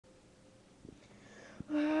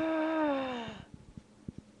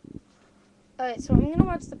Alright, so I'm gonna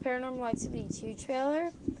watch the Paranormal Activity 2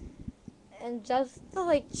 trailer. And just the,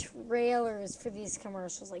 like, trailers for these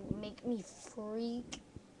commercials, like, make me freak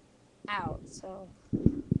out. So,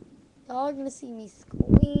 y'all are gonna see me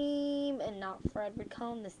scream and not Frederick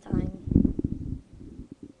Cohn this time. I'm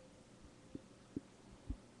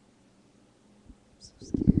so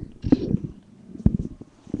scared.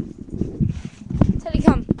 Teddy,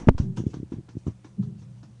 come.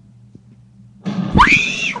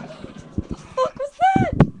 What was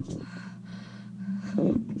that?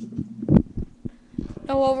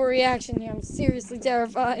 No overreaction here. I'm seriously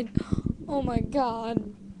terrified. Oh my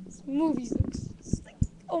god. This movie's...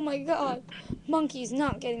 Oh my god. Monkey's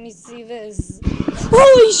not getting me to see this.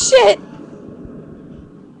 Holy shit!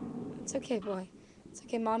 It's okay, boy. It's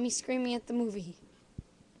okay. Mommy's screaming at the movie.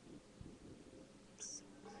 So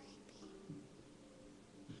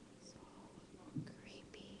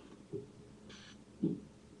creepy.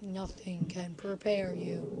 Nothing can prepare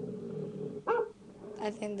you. I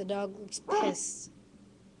think the dog looks pissed.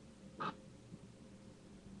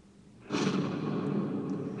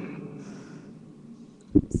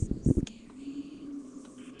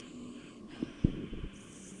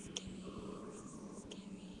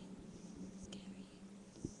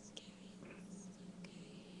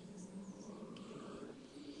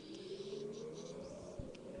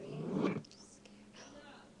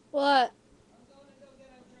 What?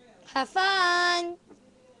 Have fun!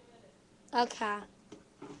 Okay. Now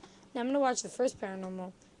I'm gonna watch the first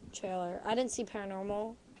Paranormal trailer. I didn't see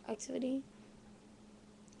Paranormal Activity.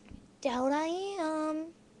 Doubt I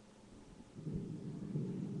am.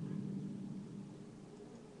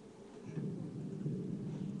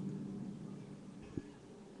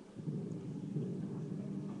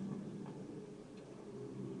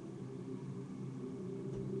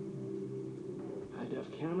 High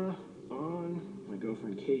def camera on. My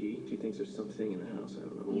girlfriend Katie, she thinks there's something in the house. I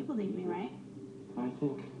don't know. You believe me, right? I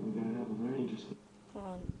think I'm gonna have a very interesting. Hold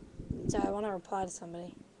on. So I want to reply to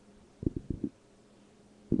somebody.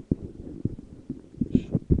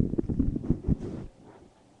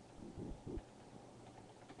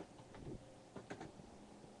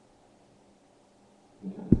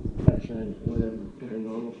 Question whether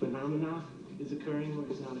paranormal phenomena is occurring or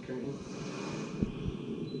is not occurring.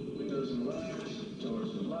 Windows and lights,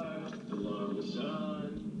 doors and lights, alarm the sun.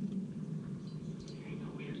 Hearing a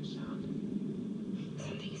weird sound.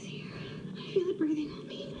 Something's here. I feel it breathing on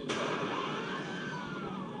me.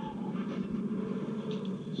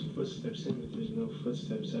 There's footsteps in, but there's no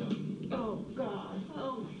footsteps out. Oh, God.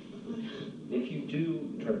 Oh, my God. If you do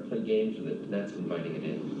try to play games with it, that's inviting it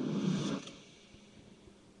in.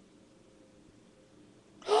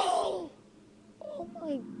 Oh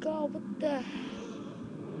my god, what the heck?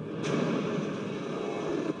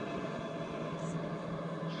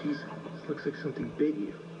 Jeez, this looks like something bit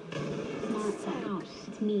you. It's not the house.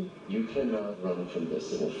 It's me. You cannot run from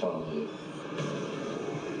this. It will follow you.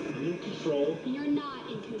 I'm in control. You're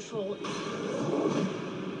not in control.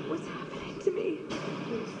 What's happening to me?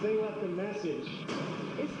 This thing left a message.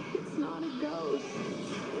 It's not a ghost.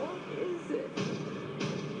 What is it?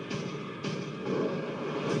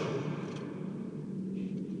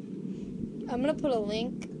 I'm gonna put a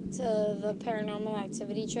link to the Paranormal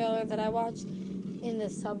Activity trailer that I watched in the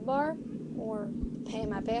sub bar or Pay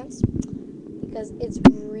My Pants because it's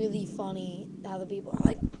really funny how the people are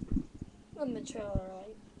like in the trailer are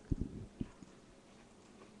like.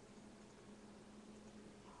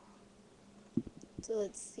 So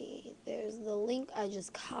let's see. There's the link. I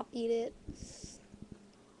just copied it.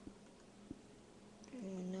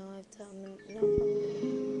 Oh no, I have to.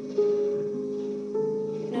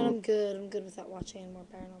 No, I'm good. I'm good without watching any more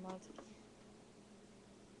Paranormal Activity.